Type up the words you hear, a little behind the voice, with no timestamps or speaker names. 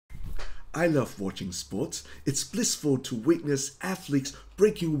I love watching sports. It's blissful to witness athletes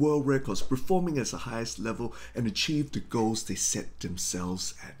breaking world records, performing at the highest level, and achieve the goals they set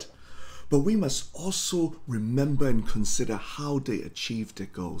themselves at. But we must also remember and consider how they achieve their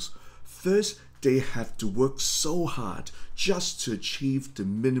goals. First, they have to work so hard just to achieve the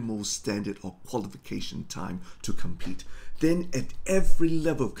minimal standard or qualification time to compete. Then at every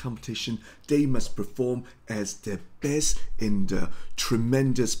level of competition, they must perform as their best in the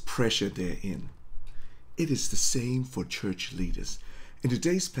tremendous pressure they're in. It is the same for church leaders. In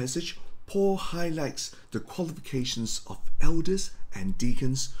today's passage, Paul highlights the qualifications of elders and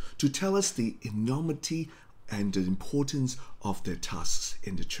deacons to tell us the enormity and the importance of their tasks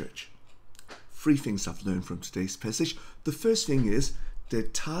in the church. 3 things I've learned from today's passage. The first thing is their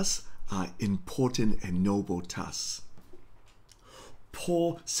tasks are important and noble tasks.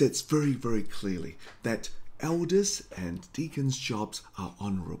 Paul says very, very clearly that elders and deacons' jobs are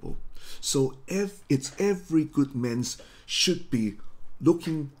honourable. So it's every good man's should be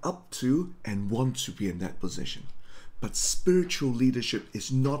looking up to and want to be in that position. But spiritual leadership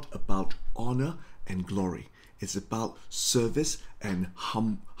is not about honour and glory. It's about service and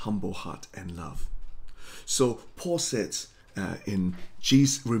humble heart and love. So Paul says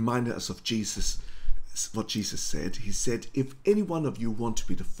reminded us of Jesus, what Jesus said. He said, if any one of you want to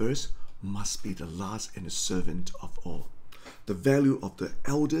be the first, must be the last and the servant of all. The value of the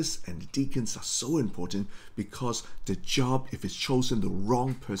elders and the deacons are so important because the job, if it's chosen the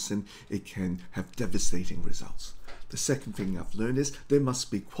wrong person, it can have devastating results. The second thing I've learned is there must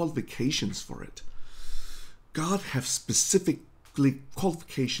be qualifications for it. God has specifically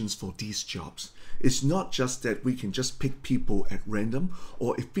qualifications for these jobs. It's not just that we can just pick people at random,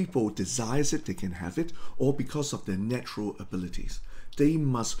 or if people desire it, they can have it, or because of their natural abilities. They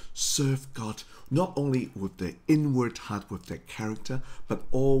must serve God not only with their inward heart, with their character, but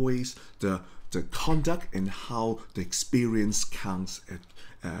always the conduct and how the experience counts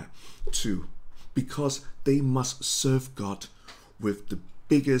too. Because they must serve God with the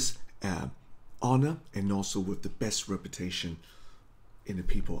biggest honor and also with the best reputation in the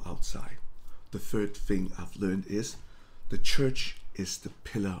people outside. The third thing I've learned is the church is the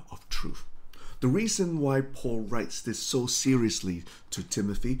pillar of truth. The reason why Paul writes this so seriously to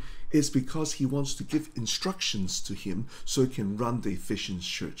Timothy is because he wants to give instructions to him so he can run the efficient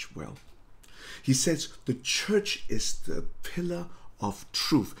church well. He says the church is the pillar of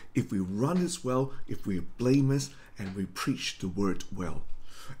truth. If we run it well, if we are blameless, and we preach the word well.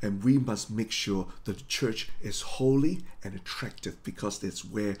 And we must make sure that the church is holy and attractive because that's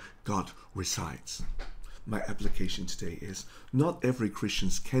where God resides. My application today is not every Christian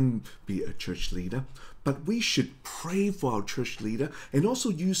can be a church leader, but we should pray for our church leader and also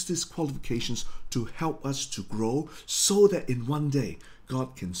use these qualifications to help us to grow so that in one day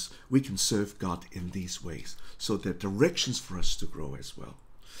we can serve God in these ways. So there are directions for us to grow as well.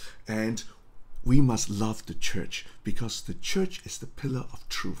 And we must love the church because the church is the pillar of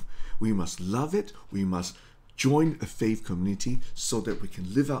truth. We must love it. We must join a faith community so that we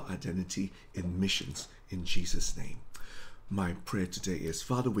can live our identity in missions in Jesus' name. My prayer today is,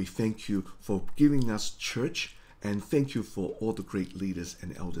 Father, we thank you for giving us church and thank you for all the great leaders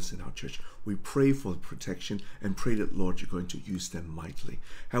and elders in our church. We pray for protection and pray that, Lord, you're going to use them mightily.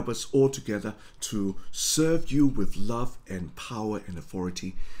 Help us all together to serve you with love and power and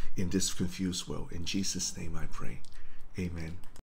authority in this confused world. In Jesus' name I pray. Amen.